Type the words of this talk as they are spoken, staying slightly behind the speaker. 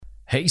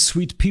Hey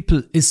sweet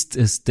people, ist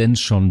es denn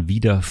schon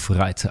wieder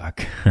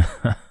Freitag?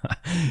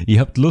 Ihr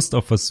habt Lust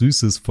auf was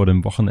Süßes vor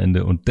dem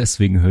Wochenende und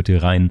deswegen hört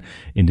ihr rein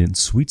in den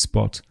Sweet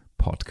Spot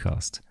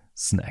Podcast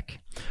Snack.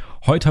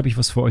 Heute habe ich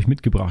was für euch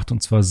mitgebracht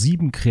und zwar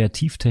 7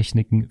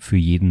 Kreativtechniken für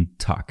jeden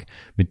Tag.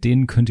 Mit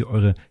denen könnt ihr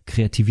eure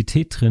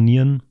Kreativität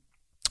trainieren,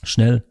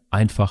 schnell,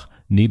 einfach,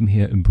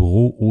 nebenher im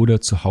Büro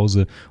oder zu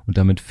Hause und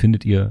damit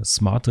findet ihr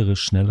smartere,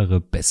 schnellere,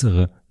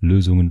 bessere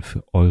Lösungen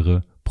für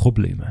eure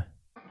Probleme.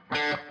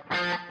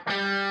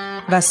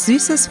 Was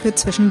Süßes für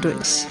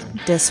zwischendurch.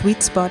 Der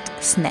Sweet Spot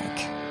Snack.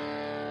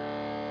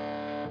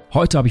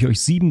 Heute habe ich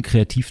euch 7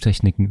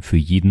 Kreativtechniken für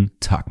jeden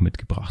Tag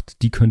mitgebracht.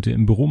 Die könnt ihr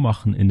im Büro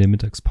machen, in der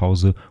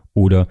Mittagspause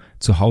oder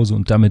zu Hause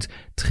und damit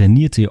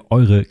trainiert ihr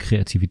eure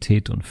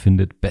Kreativität und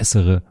findet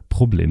bessere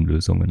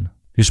Problemlösungen.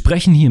 Wir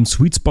sprechen hier im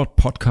Sweet Spot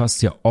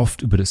Podcast ja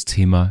oft über das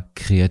Thema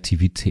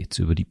Kreativität,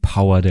 über die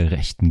Power der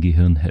rechten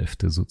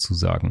Gehirnhälfte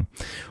sozusagen.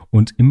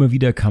 Und immer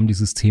wieder kam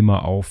dieses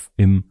Thema auf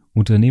im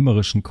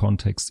unternehmerischen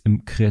Kontext,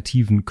 im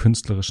kreativen,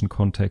 künstlerischen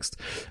Kontext.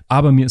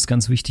 Aber mir ist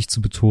ganz wichtig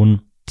zu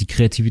betonen, die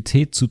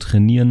Kreativität zu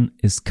trainieren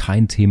ist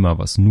kein Thema,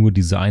 was nur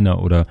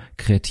Designer oder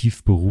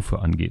Kreativberufe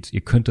angeht.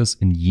 Ihr könnt es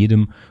in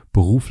jedem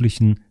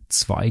beruflichen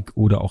Zweig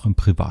oder auch im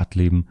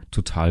Privatleben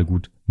total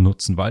gut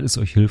nutzen, weil es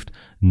euch hilft,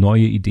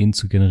 neue Ideen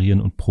zu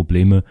generieren und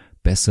Probleme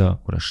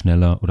besser oder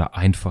schneller oder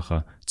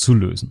einfacher zu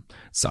lösen.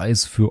 Sei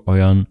es für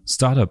euren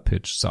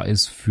Startup-Pitch, sei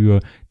es für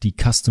die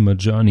Customer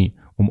Journey,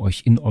 um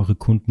euch in eure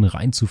Kunden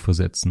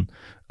reinzuversetzen,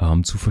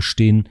 zu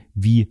verstehen,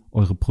 wie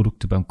eure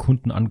Produkte beim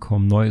Kunden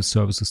ankommen, neue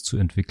Services zu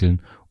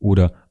entwickeln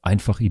oder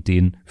einfach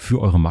Ideen für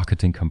eure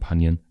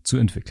Marketingkampagnen zu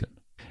entwickeln.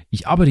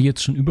 Ich arbeite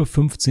jetzt schon über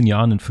 15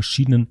 Jahren in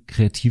verschiedenen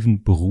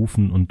kreativen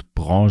Berufen und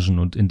Branchen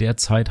und in der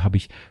Zeit habe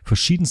ich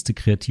verschiedenste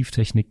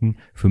Kreativtechniken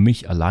für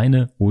mich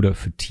alleine oder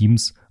für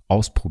Teams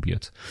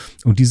ausprobiert.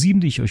 Und die 7,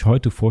 die ich euch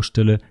heute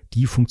vorstelle,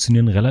 die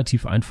funktionieren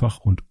relativ einfach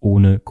und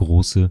ohne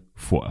große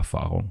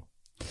Vorerfahrung.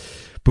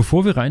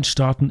 Bevor wir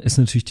reinstarten, ist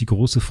natürlich die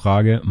große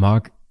Frage,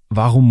 Marc,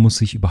 warum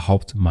muss ich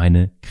überhaupt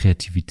meine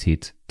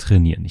Kreativität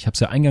trainieren? Ich habe es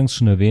ja eingangs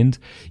schon erwähnt,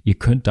 ihr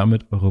könnt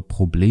damit eure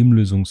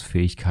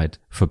Problemlösungsfähigkeit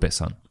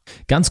verbessern.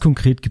 Ganz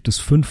konkret gibt es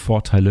 5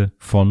 Vorteile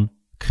von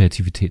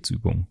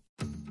Kreativitätsübungen.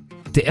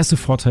 Der erste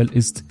Vorteil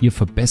ist, ihr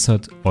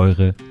verbessert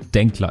eure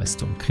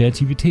Denkleistung.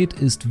 Kreativität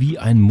ist wie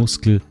ein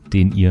Muskel,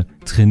 den ihr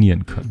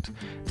trainieren könnt.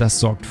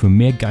 Das sorgt für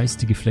mehr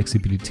geistige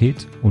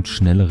Flexibilität und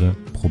schnellere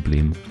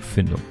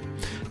Problemfindung.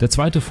 Der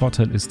zweite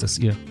Vorteil ist, dass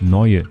ihr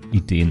neue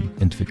Ideen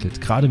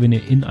entwickelt. Gerade wenn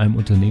ihr in einem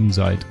Unternehmen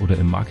seid oder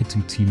im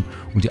Marketingteam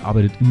und ihr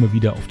arbeitet immer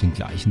wieder auf den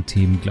gleichen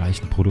Themen,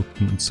 gleichen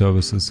Produkten und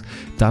Services,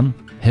 dann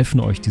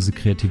helfen euch diese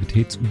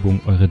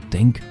Kreativitätsübungen, eure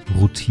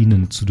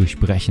Denkroutinen zu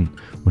durchbrechen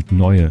und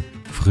neue,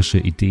 frische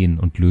Ideen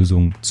und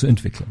Lösungen zu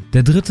entwickeln.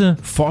 Der dritte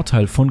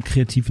Vorteil von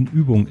kreativen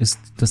Übungen ist,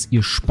 dass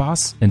ihr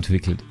Spaß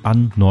entwickelt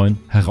an neuen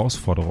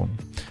Herausforderungen.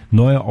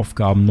 Neue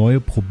Aufgaben, neue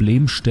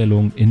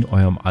Problemstellungen in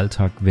eurem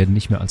Alltag werden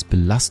nicht mehr als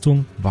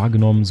Belastung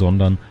wahrgenommen,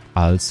 sondern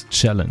als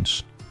Challenge.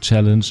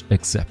 Challenge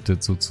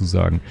accepted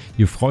sozusagen.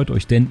 Ihr freut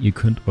euch, denn ihr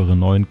könnt eure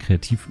neuen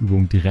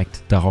Kreativübungen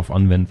direkt darauf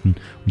anwenden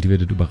und ihr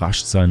werdet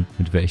überrascht sein,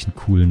 mit welchen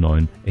coolen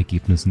neuen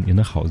Ergebnissen ihr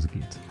nach Hause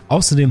geht.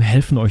 Außerdem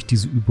helfen euch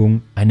diese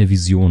Übungen, eine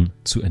Vision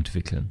zu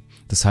entwickeln.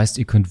 Das heißt,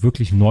 ihr könnt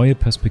wirklich neue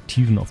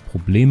Perspektiven auf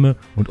Probleme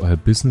und euer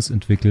Business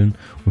entwickeln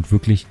und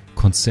wirklich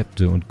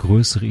Konzepte und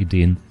größere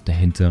Ideen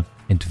dahinter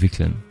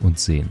entwickeln und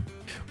sehen.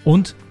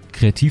 Und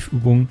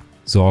Kreativübungen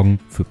sorgen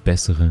für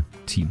bessere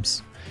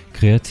Teams.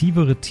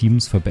 Kreativere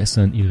Teams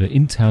verbessern ihre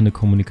interne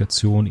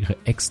Kommunikation, ihre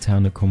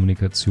externe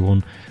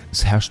Kommunikation.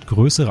 Es herrscht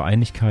größere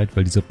Einigkeit,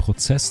 weil dieser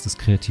Prozess des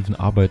kreativen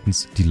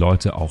Arbeitens die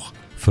Leute auch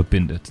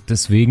verbindet.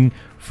 Deswegen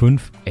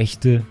 5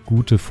 echte,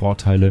 gute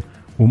Vorteile,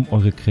 um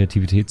eure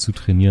Kreativität zu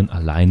trainieren,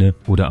 alleine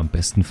oder am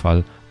besten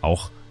Fall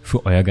auch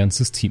für euer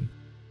ganzes Team.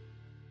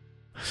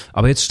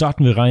 Aber jetzt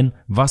starten wir rein.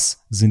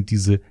 Was sind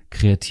diese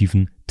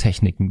kreativen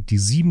Techniken? Die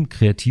 7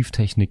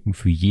 Kreativtechniken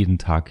für jeden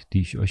Tag,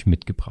 die ich euch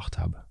mitgebracht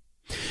habe.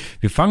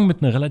 Wir fangen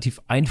mit einer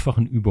relativ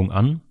einfachen Übung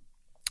an.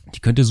 Die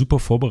könnt ihr super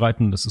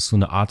vorbereiten. Das ist so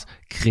eine Art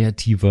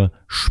kreativer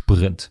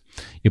Sprint.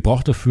 Ihr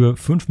braucht dafür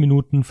 5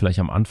 Minuten, vielleicht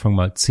am Anfang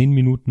mal 10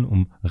 Minuten,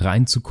 um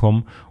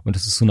reinzukommen. Und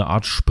das ist so eine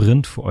Art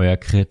Sprint für euer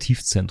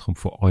Kreativzentrum,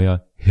 für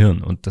euer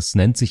Hirn. Und das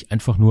nennt sich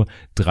einfach nur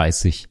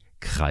 30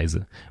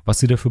 Kreise.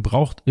 Was ihr dafür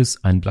braucht,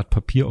 ist ein Blatt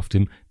Papier, auf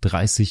dem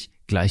 30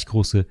 gleich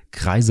große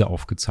Kreise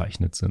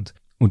aufgezeichnet sind.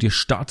 Und ihr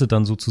startet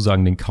dann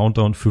sozusagen den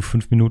Countdown für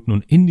 5 Minuten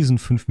und in diesen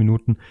 5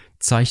 Minuten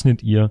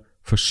zeichnet ihr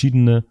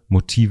verschiedene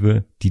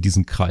Motive, die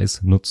diesen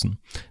Kreis nutzen.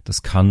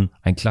 Das kann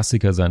ein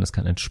Klassiker sein, das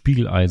kann ein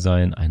Spiegelei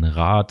sein, ein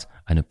Rad,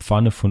 eine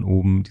Pfanne von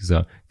oben,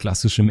 dieser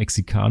klassische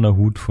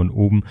Mexikanerhut von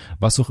oben,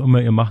 was auch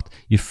immer ihr macht.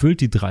 Ihr füllt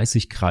die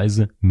 30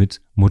 Kreise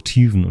mit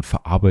Motiven und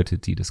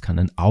verarbeitet die. Das kann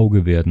ein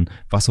Auge werden,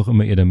 was auch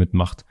immer ihr damit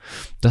macht.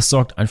 Das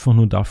sorgt einfach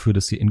nur dafür,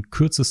 dass ihr in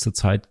kürzester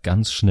Zeit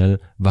ganz schnell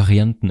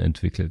Varianten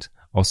entwickelt.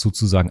 Aus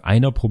sozusagen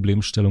einer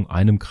Problemstellung,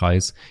 einem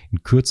Kreis,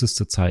 in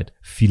kürzester Zeit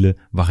viele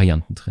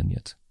Varianten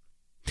trainiert.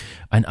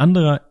 Ein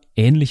anderer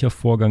ähnlicher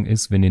Vorgang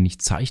ist, wenn ihr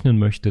nicht zeichnen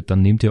möchtet,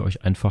 dann nehmt ihr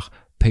euch einfach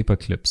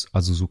Paperclips,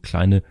 also so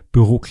kleine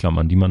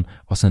Büroklammern, die man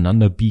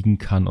auseinanderbiegen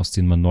kann, aus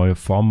denen man neue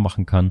Formen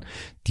machen kann.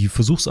 Die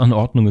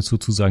Versuchsanordnung ist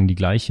sozusagen die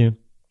gleiche.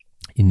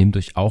 Ihr nehmt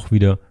euch auch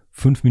wieder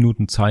 5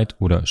 Minuten Zeit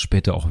oder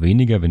später auch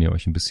weniger, wenn ihr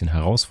euch ein bisschen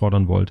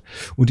herausfordern wollt.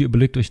 Und ihr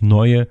überlegt euch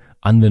neue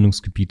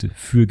Anwendungsgebiete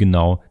für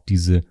genau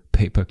diese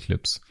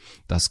Paperclips.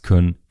 Das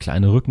können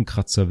kleine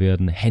Rückenkratzer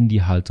werden,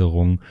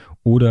 Handyhalterungen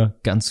oder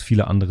ganz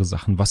viele andere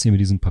Sachen, was ihr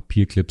mit diesen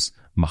Papierclips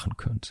machen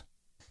könnt.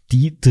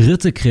 Die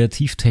dritte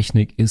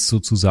Kreativtechnik ist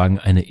sozusagen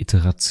eine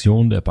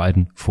Iteration der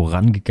beiden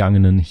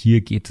vorangegangenen.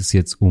 Hier geht es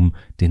jetzt um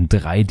den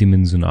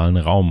dreidimensionalen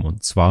Raum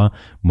und zwar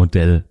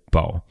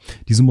Modellbau.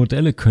 Diese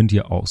Modelle könnt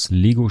ihr aus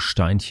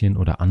Lego-Steinchen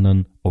oder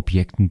anderen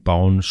Objekten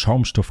bauen,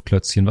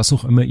 Schaumstoffklötzchen, was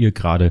auch immer ihr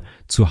gerade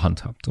zur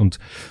Hand habt. Und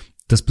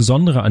das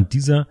Besondere an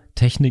dieser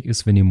Technik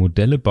ist, wenn ihr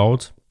Modelle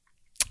baut,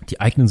 die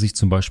eignen sich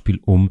zum Beispiel,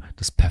 um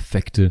das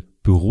perfekte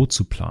Büro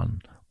zu planen.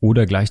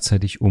 Oder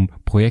gleichzeitig um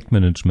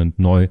Projektmanagement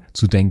neu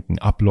zu denken,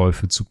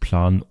 Abläufe zu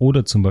planen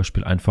oder zum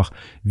Beispiel einfach,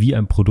 wie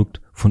ein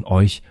Produkt von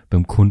euch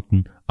beim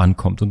Kunden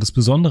ankommt. Und das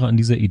Besondere an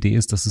dieser Idee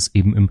ist, dass es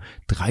eben im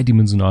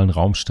dreidimensionalen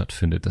Raum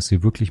stattfindet, dass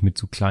ihr wirklich mit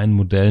so kleinen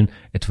Modellen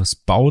etwas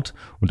baut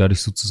und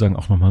dadurch sozusagen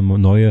auch nochmal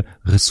neue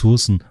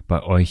Ressourcen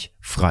bei euch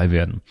frei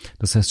werden.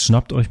 Das heißt,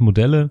 schnappt euch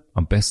Modelle,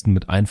 am besten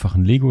mit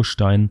einfachen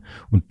Lego-Steinen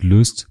und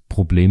löst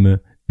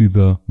Probleme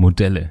über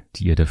Modelle,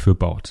 die ihr dafür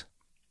baut.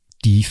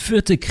 Die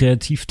vierte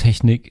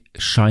Kreativtechnik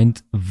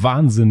scheint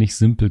wahnsinnig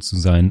simpel zu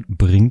sein,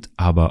 bringt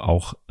aber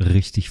auch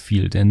richtig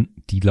viel, denn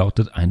die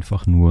lautet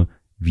einfach nur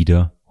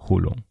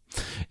Wiederholung.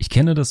 Ich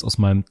kenne das aus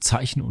meinem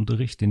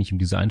Zeichenunterricht, den ich im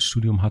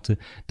Designstudium hatte.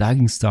 Da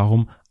ging es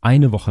darum,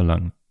 eine Woche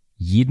lang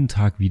jeden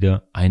Tag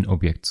wieder ein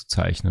Objekt zu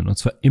zeichnen und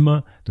zwar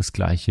immer das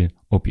gleiche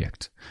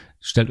Objekt.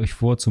 Stellt euch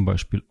vor, zum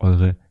Beispiel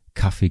eure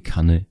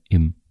Kaffeekanne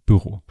im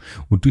Büro.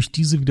 Und durch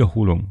diese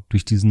Wiederholung,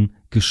 durch diesen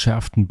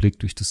geschärften Blick,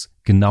 durch das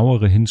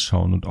genauere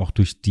Hinschauen und auch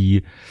durch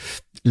die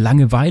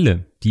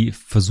Langeweile, die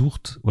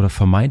versucht oder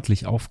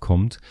vermeintlich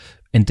aufkommt,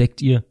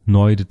 entdeckt ihr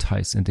neue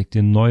Details, entdeckt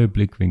ihr neue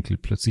Blickwinkel,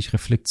 plötzlich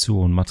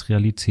Reflexion,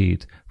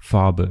 Materialität,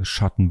 Farbe,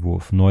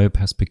 Schattenwurf, neue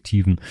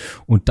Perspektiven.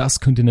 Und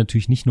das könnt ihr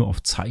natürlich nicht nur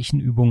auf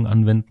Zeichenübungen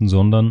anwenden,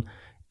 sondern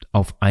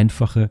auf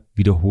einfache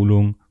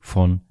Wiederholung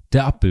von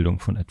der Abbildung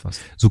von etwas.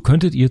 So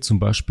könntet ihr zum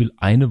Beispiel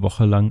eine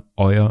Woche lang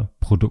euer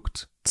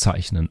Produkt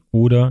zeichnen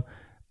oder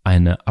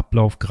eine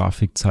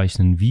Ablaufgrafik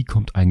zeichnen. Wie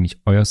kommt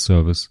eigentlich euer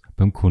Service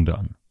beim Kunde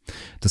an?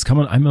 Das kann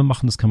man einmal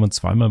machen, das kann man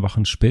zweimal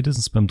machen.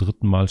 Spätestens beim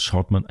dritten Mal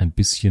schaut man ein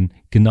bisschen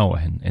genauer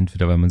hin.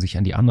 Entweder weil man sich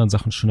an die anderen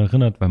Sachen schon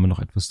erinnert, weil man noch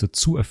etwas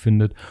dazu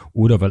erfindet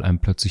oder weil einem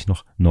plötzlich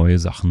noch neue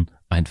Sachen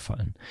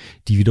einfallen.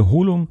 Die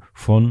Wiederholung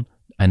von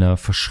einer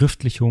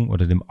Verschriftlichung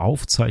oder dem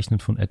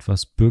Aufzeichnen von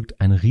etwas birgt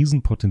ein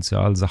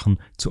Riesenpotenzial, Sachen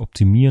zu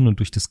optimieren und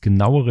durch das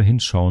genauere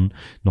Hinschauen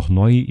noch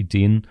neue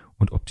Ideen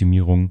und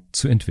Optimierungen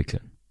zu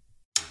entwickeln.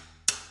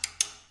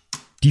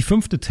 Die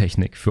fünfte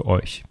Technik für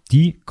euch,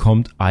 die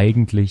kommt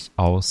eigentlich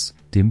aus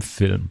dem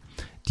Film.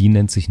 Die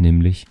nennt sich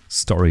nämlich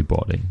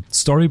Storyboarding.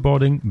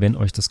 Storyboarding, wenn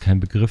euch das kein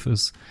Begriff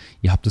ist,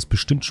 ihr habt es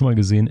bestimmt schon mal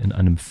gesehen in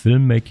einem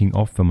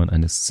Film-Making-of, wenn man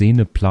eine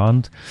Szene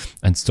plant.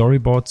 Ein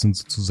Storyboard sind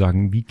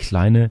sozusagen wie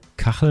kleine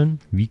Kacheln,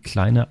 wie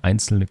kleine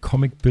einzelne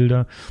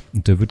Comicbilder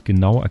und da wird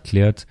genau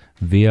erklärt,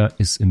 wer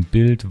ist im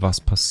Bild, was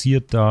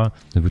passiert da.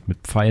 Da wird mit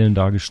Pfeilen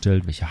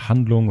dargestellt, welche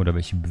Handlungen oder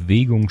welche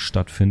Bewegungen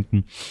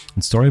stattfinden.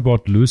 Ein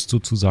Storyboard löst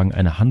sozusagen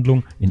eine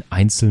Handlung in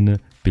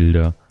einzelne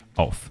Bilder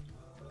auf.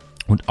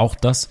 Und auch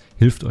das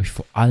hilft euch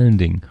vor allen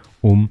Dingen,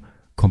 um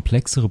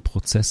komplexere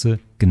Prozesse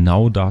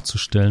genau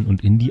darzustellen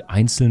und in die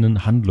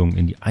einzelnen Handlungen,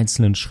 in die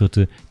einzelnen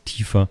Schritte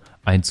tiefer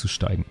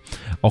einzusteigen.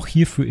 Auch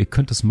hierfür, ihr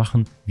könnt es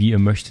machen, wie ihr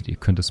möchtet. Ihr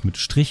könnt es mit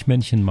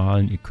Strichmännchen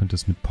malen, ihr könnt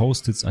es mit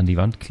Post-its an die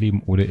Wand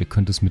kleben oder ihr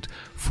könnt es mit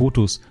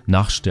Fotos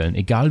nachstellen.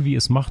 Egal wie ihr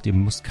es macht, ihr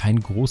müsst kein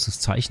großes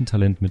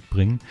Zeichentalent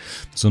mitbringen,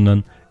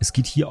 sondern es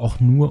geht hier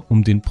auch nur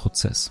um den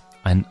Prozess.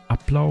 Einen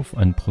Ablauf,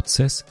 einen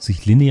Prozess,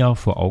 sich linear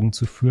vor Augen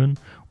zu führen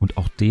und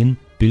auch den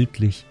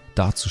bildlich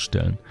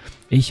darzustellen.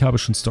 Ich habe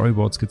schon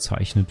Storyboards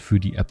gezeichnet für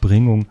die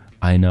Erbringung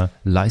einer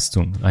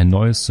Leistung, ein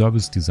neues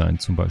Service-Design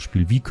zum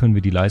Beispiel. Wie können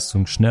wir die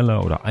Leistung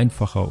schneller oder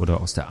einfacher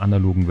oder aus der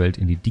analogen Welt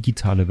in die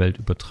digitale Welt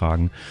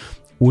übertragen?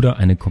 Oder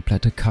eine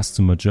komplette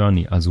Customer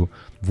Journey, also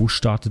wo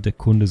startet der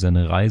Kunde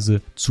seine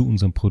Reise zu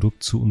unserem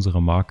Produkt, zu unserer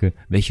Marke,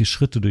 welche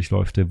Schritte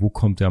durchläuft er, wo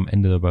kommt er am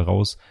Ende dabei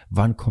raus,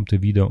 wann kommt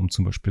er wieder, um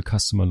zum Beispiel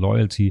Customer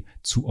Loyalty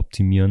zu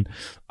optimieren.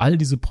 All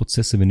diese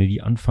Prozesse, wenn ihr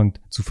die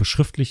anfangt zu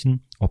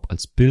verschriftlichen, ob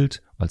als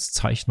Bild, als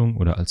Zeichnung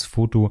oder als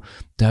Foto,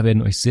 da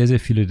werden euch sehr, sehr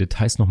viele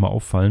Details nochmal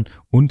auffallen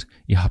und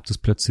ihr habt es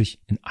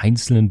plötzlich in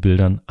einzelnen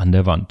Bildern an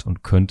der Wand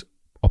und könnt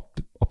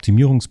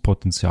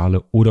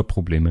Optimierungspotenziale oder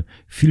Probleme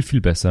viel,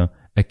 viel besser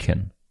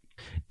erkennen.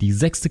 Die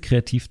sechste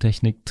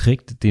Kreativtechnik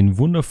trägt den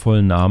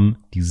wundervollen Namen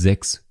die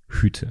 6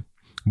 Hüte.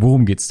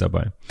 Worum geht's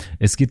dabei?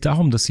 Es geht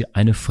darum, dass ihr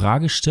eine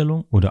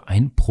Fragestellung oder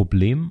ein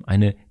Problem,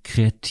 eine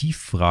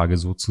Kreativfrage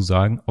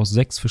sozusagen, aus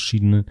 6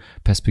 verschiedenen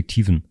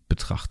Perspektiven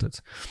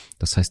betrachtet.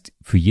 Das heißt,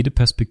 für jede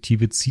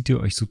Perspektive zieht ihr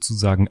euch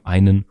sozusagen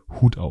einen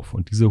Hut auf.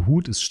 Und dieser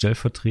Hut ist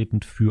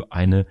stellvertretend für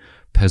eine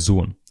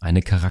Person,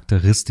 eine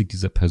Charakteristik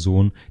dieser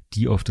Person,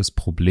 die auf das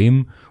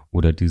Problem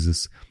oder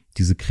diese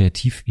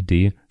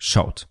Kreatividee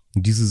schaut.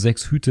 Und diese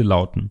 6 Hüte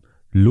lauten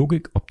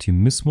Logik,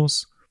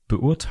 Optimismus,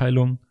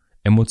 Beurteilung,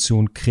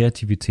 Emotion,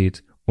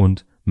 Kreativität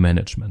und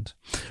Management.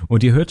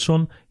 Und ihr hört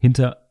schon,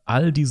 hinter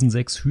all diesen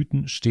 6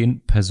 Hüten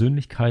stehen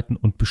Persönlichkeiten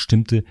und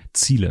bestimmte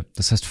Ziele.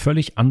 Das heißt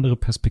völlig andere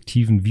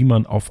Perspektiven, wie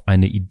man auf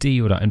eine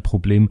Idee oder ein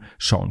Problem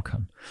schauen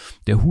kann.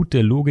 Der Hut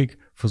der Logik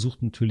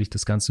versucht natürlich,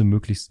 das Ganze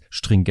möglichst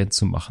stringent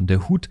zu machen.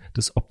 Der Hut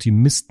des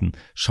Optimisten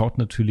schaut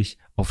natürlich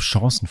auf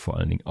Chancen vor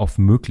allen Dingen, auf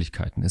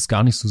Möglichkeiten. Ist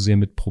gar nicht so sehr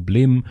mit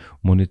Problemen,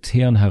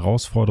 monetären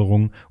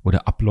Herausforderungen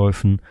oder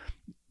Abläufen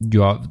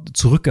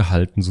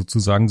zurückgehalten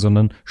sozusagen,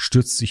 sondern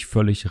stürzt sich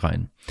völlig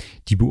rein.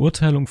 Die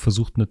Beurteilung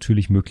versucht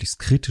natürlich möglichst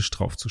kritisch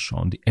drauf zu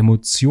schauen. Die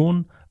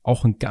Emotion,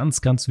 auch ein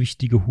ganz, ganz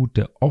wichtiger Hut,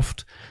 der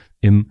oft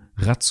im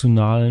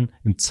rationalen,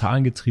 im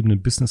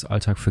zahlengetriebenen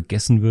Businessalltag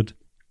vergessen wird.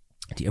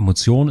 Die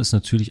Emotion ist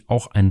natürlich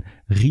auch ein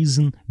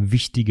riesen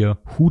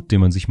wichtiger Hut, den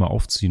man sich mal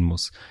aufziehen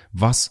muss.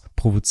 Was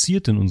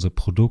provoziert denn unser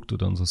Produkt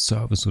oder unser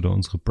Service oder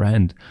unsere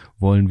Brand?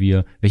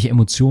 Welche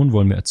Emotionen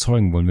wollen wir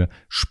erzeugen? Wollen wir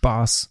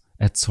Spaß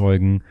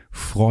erzeugen,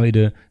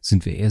 Freude,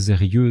 sind wir eher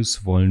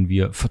seriös, wollen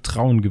wir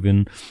Vertrauen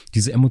gewinnen?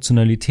 Diese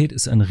Emotionalität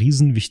ist ein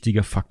riesen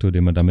wichtiger Faktor,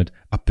 den man damit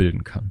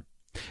abbilden kann.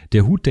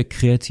 Der Hut der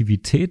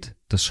Kreativität,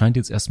 das scheint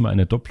jetzt erstmal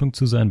eine Doppelung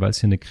zu sein, weil es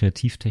hier eine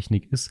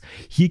Kreativtechnik ist.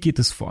 Hier geht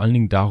es vor allen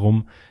Dingen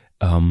darum,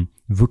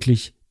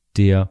 wirklich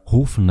der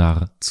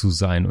Hofnarr zu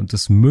sein und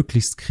das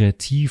möglichst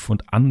kreativ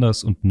und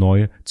anders und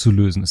neu zu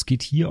lösen. Es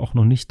geht hier auch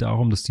noch nicht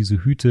darum, dass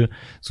diese Hüte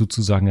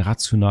sozusagen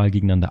rational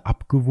gegeneinander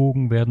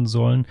abgewogen werden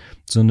sollen,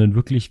 sondern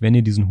wirklich, wenn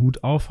ihr diesen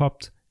Hut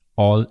aufhabt,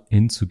 all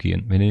in zu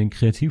gehen. Wenn ihr den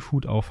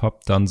Kreativhut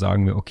aufhabt, dann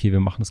sagen wir, okay,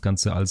 wir machen das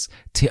Ganze als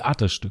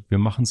Theaterstück, wir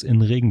machen es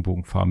in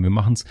Regenbogenfarben, wir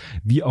machen es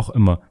wie auch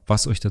immer,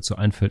 was euch dazu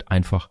einfällt,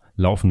 einfach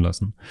laufen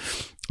lassen.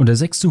 Und der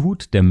 6.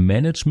 Hut, der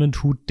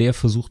Management-Hut, der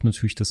versucht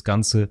natürlich das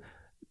Ganze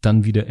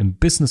dann wieder im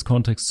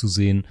Business-Kontext zu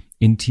sehen,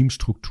 in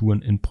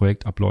Teamstrukturen, in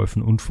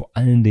Projektabläufen und vor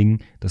allen Dingen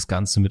das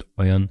Ganze mit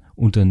euren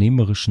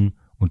unternehmerischen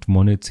und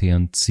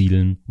monetären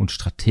Zielen und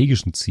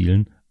strategischen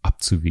Zielen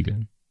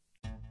abzuwiegeln.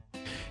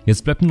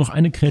 Jetzt bleibt nur noch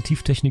eine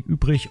Kreativtechnik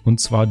übrig, und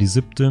zwar die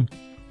 7.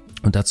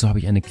 Und dazu habe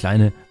ich eine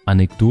kleine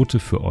Anekdote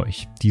für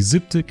euch. Die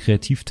 7.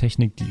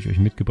 Kreativtechnik, die ich euch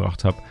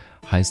mitgebracht habe,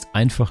 heißt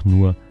einfach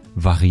nur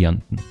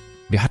Varianten.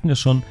 Wir hatten ja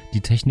schon die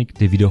Technik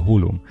der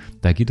Wiederholung.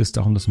 Da geht es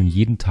darum, dass man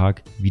jeden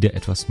Tag wieder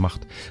etwas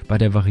macht. Bei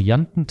der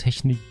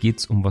Variantentechnik geht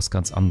es um was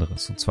ganz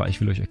anderes. Und zwar,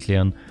 ich will euch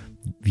erklären,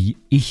 wie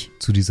ich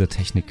zu dieser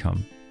Technik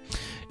kam.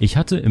 Ich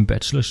hatte im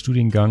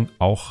Bachelorstudiengang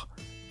auch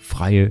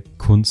freie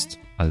Kunst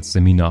als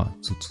Seminar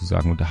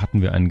sozusagen. Und da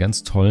hatten wir einen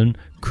ganz tollen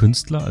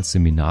Künstler als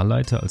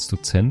Seminarleiter, als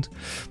Dozent.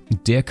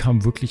 Und der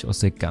kam wirklich aus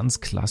der ganz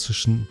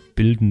klassischen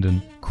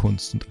bildenden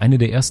Kunst. Und eine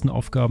der ersten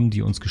Aufgaben, die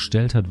er uns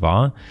gestellt hat,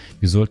 war,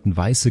 wir sollten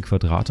weiße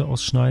Quadrate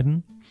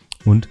ausschneiden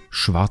und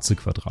schwarze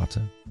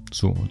Quadrate.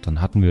 So, und dann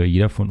hatten wir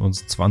jeder von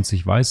uns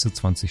 20 weiße,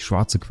 20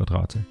 schwarze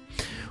Quadrate.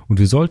 Und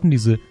wir sollten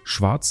diese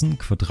schwarzen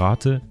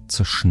Quadrate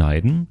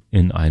zerschneiden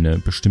in eine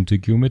bestimmte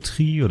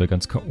Geometrie oder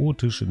ganz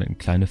chaotisch in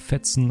kleine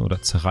Fetzen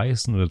oder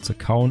zerreißen oder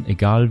zerkauen,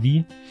 egal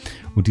wie.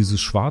 Und diese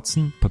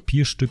schwarzen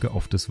Papierstücke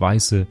auf das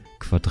weiße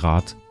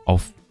Quadrat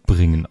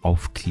aufbringen,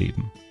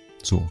 aufkleben.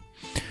 So.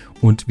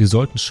 Und wir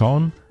sollten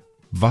schauen,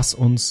 was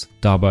uns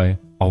dabei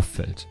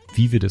auffällt,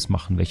 wie wir das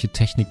machen, welche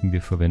Techniken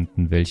wir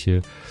verwenden,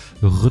 welche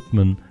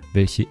Rhythmen,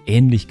 welche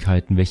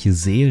Ähnlichkeiten, welche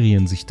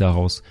Serien sich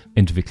daraus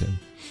entwickeln.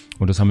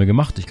 Und das haben wir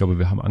gemacht. Ich glaube,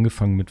 wir haben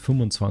angefangen mit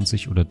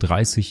 25 oder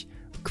 30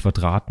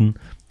 Quadraten.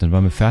 Dann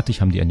waren wir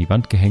fertig, haben die an die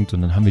Wand gehängt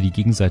und dann haben wir die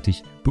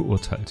gegenseitig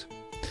beurteilt.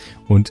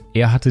 Und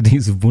er hatte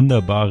diese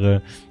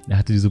wunderbare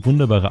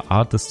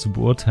Art, das zu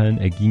beurteilen.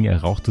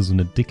 Er rauchte so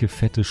eine dicke,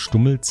 fette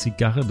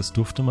Stummelzigarre. Das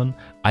durfte man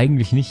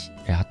eigentlich nicht.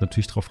 Er hat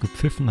natürlich drauf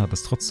gepfiffen, hat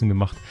das trotzdem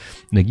gemacht.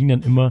 Und er ging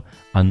dann immer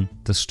an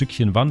das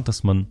Stückchen Wand,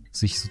 das man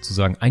sich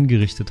sozusagen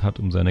eingerichtet hat,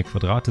 um seine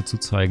Quadrate zu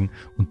zeigen,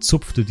 und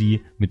zupfte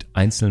die mit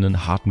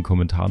einzelnen harten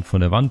Kommentaren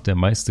von der Wand. Der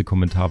meiste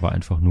Kommentar war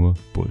einfach nur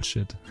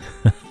Bullshit.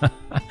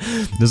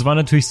 Das war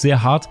natürlich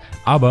sehr hart,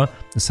 aber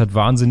es hat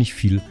wahnsinnig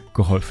viel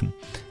geholfen.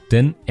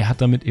 Denn er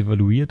hat damit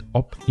evaluiert,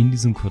 ob in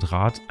diesem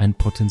Quadrat ein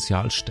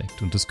Potenzial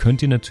steckt. Und das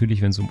könnt ihr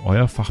natürlich, wenn es um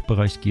euer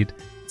Fachbereich geht,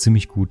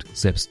 ziemlich gut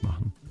selbst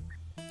machen.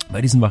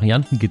 Bei diesen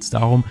Varianten geht es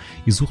darum,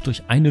 ihr sucht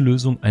euch eine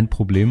Lösung, ein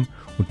Problem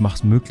und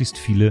macht möglichst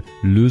viele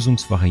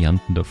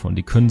Lösungsvarianten davon.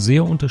 Die können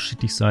sehr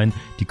unterschiedlich sein,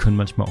 die können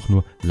manchmal auch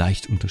nur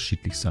leicht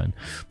unterschiedlich sein.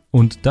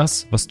 Und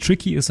das, was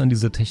tricky ist an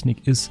dieser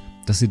Technik, ist,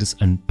 dass ihr das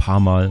ein paar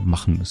Mal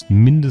machen müsst.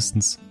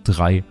 Mindestens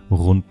 3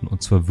 Runden,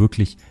 und zwar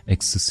wirklich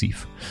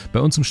exzessiv.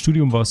 Bei uns im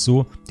Studium war es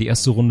so, die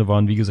erste Runde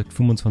waren wie gesagt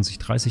 25,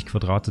 30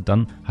 Quadrate.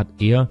 Dann hat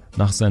er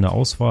nach seiner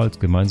Auswahl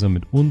gemeinsam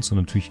mit uns und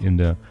natürlich in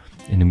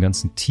in dem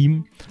ganzen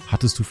Team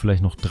hattest du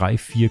vielleicht noch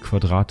 3-4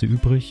 Quadrate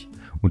übrig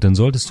und dann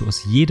solltest du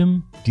aus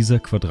jedem dieser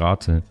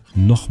Quadrate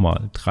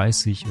nochmal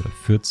 30 oder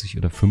 40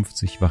 oder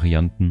 50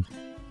 Varianten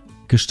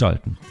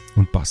gestalten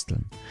und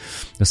basteln.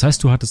 Das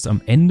heißt, du hattest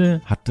am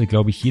Ende,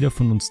 glaube ich, jeder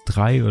von uns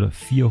 300 oder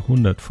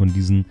 400 von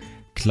diesen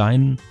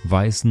kleinen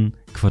weißen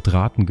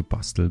Quadraten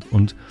gebastelt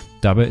und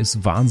dabei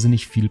ist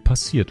wahnsinnig viel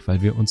passiert,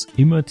 weil wir uns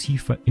immer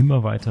tiefer,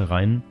 immer weiter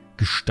rein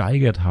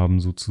gesteigert haben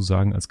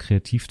sozusagen als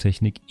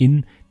Kreativtechnik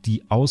in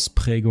die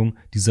Ausprägung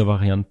dieser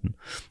Varianten.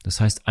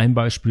 Das heißt, ein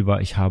Beispiel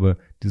war, ich habe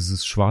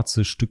dieses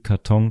schwarze Stück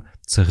Karton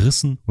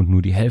zerrissen und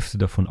nur die Hälfte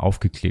davon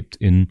aufgeklebt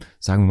in,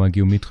 sagen wir mal,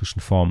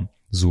 geometrischen Formen.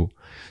 So,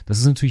 das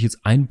ist natürlich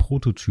jetzt ein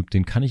Prototyp,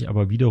 den kann ich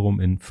aber wiederum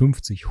in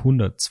 50,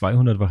 100,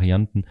 200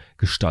 Varianten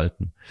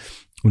gestalten.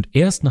 Und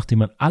erst nachdem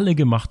man alle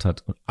gemacht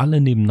hat und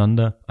alle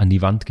nebeneinander an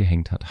die Wand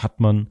gehängt hat,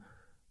 hat man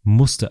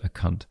Muster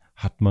erkannt,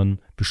 hat man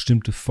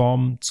bestimmte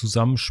Formen,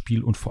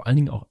 Zusammenspiel und vor allen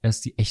Dingen auch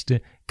erst die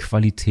echte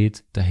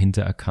Qualität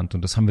dahinter erkannt.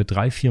 Und das haben wir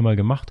 3-4 Mal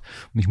gemacht.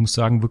 Und ich muss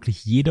sagen,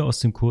 wirklich jeder aus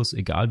dem Kurs,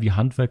 egal wie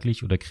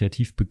handwerklich oder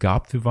kreativ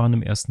begabt wir waren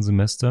im ersten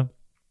Semester,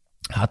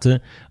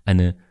 hatte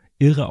eine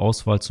irre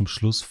Auswahl zum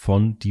Schluss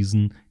von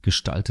diesen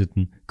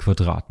gestalteten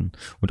Quadraten.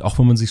 Und auch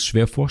wenn man sich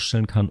schwer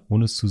vorstellen kann,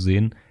 ohne es zu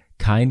sehen,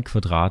 kein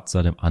Quadrat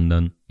sah dem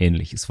anderen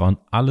ähnlich. Es waren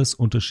alles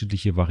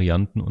unterschiedliche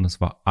Varianten und es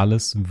war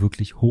alles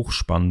wirklich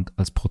hochspannend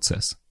als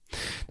Prozess.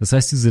 Das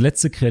heißt, diese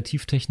letzte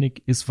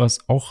Kreativtechnik ist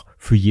was auch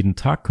für jeden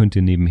Tag, könnt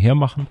ihr nebenher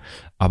machen.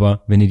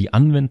 Aber wenn ihr die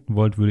anwenden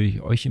wollt, würde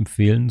ich euch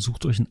empfehlen,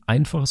 sucht euch ein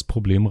einfaches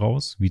Problem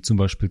raus, wie zum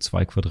Beispiel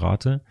 2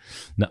 Quadrate,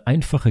 eine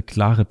einfache,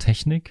 klare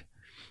Technik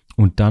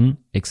und dann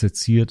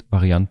exerziert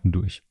Varianten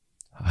durch.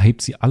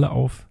 Hebt sie alle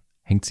auf,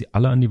 hängt sie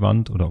alle an die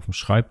Wand oder auf dem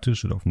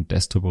Schreibtisch oder auf dem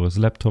Desktop eures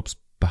Laptops,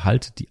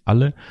 behaltet die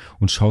alle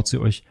und schaut sie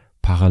euch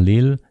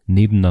parallel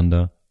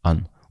nebeneinander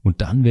an.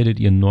 Und dann werdet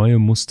ihr neue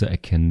Muster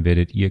erkennen,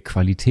 werdet ihr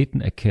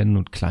Qualitäten erkennen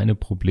und kleine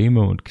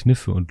Probleme und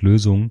Kniffe und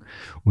Lösungen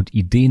und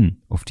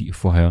Ideen, auf die ihr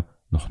vorher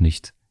noch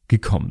nicht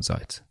gekommen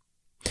seid.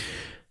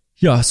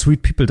 Ja,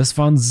 Sweet People, das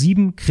waren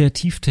 7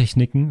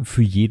 Kreativtechniken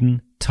für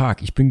jeden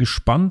Tag. Ich bin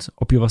gespannt,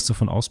 ob ihr was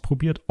davon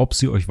ausprobiert, ob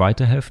sie euch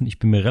weiterhelfen. Ich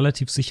bin mir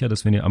relativ sicher,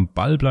 dass wenn ihr am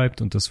Ball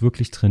bleibt und das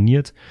wirklich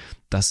trainiert,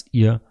 dass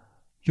ihr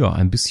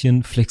ein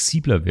bisschen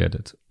flexibler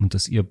werdet und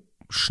dass ihr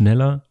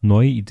schneller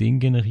neue Ideen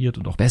generiert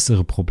und auch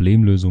bessere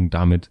Problemlösungen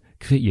damit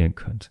kreieren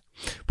könnt.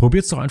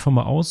 Probiert's doch einfach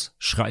mal aus,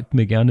 schreibt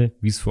mir gerne,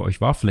 wie es für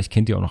euch war. Vielleicht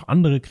kennt ihr auch noch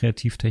andere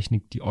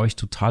Kreativtechniken, die euch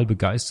total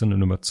begeistern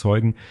und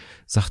überzeugen.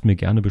 Sagt mir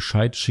gerne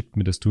Bescheid, schickt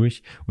mir das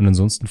durch und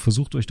ansonsten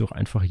versucht euch doch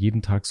einfach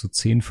jeden Tag so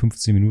 10,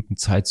 15 Minuten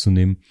Zeit zu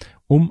nehmen,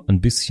 um ein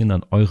bisschen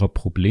an eurer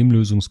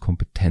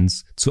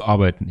Problemlösungskompetenz zu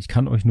arbeiten. Ich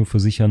kann euch nur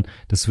versichern,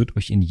 das wird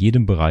euch in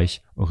jedem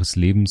Bereich eures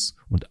Lebens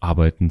und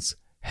Arbeitens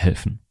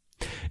helfen.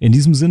 In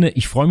diesem Sinne,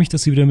 ich freue mich,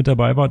 dass ihr wieder mit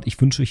dabei wart. Ich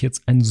wünsche euch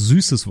jetzt ein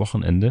süßes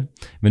Wochenende.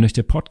 Wenn euch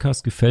der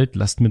Podcast gefällt,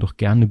 lasst mir doch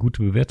gerne eine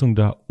gute Bewertung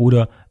da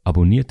oder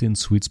abonniert den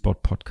Sweet Spot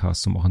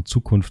Podcast, um auch in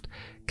Zukunft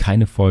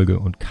keine Folge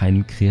und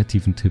keinen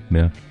kreativen Tipp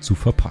mehr zu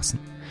verpassen.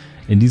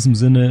 In diesem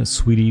Sinne,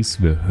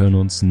 Sweeties, wir hören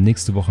uns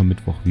nächste Woche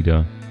Mittwoch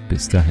wieder.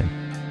 Bis dahin.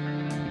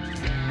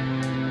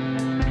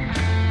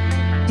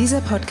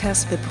 Dieser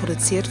Podcast wird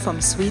produziert vom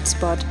Sweet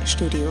Spot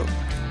Studio.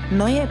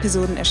 Neue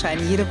Episoden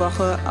erscheinen jede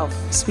Woche auf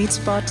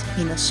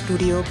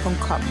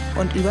sweetspot-studio.com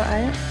und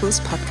überall, wo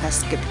es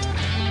Podcasts gibt.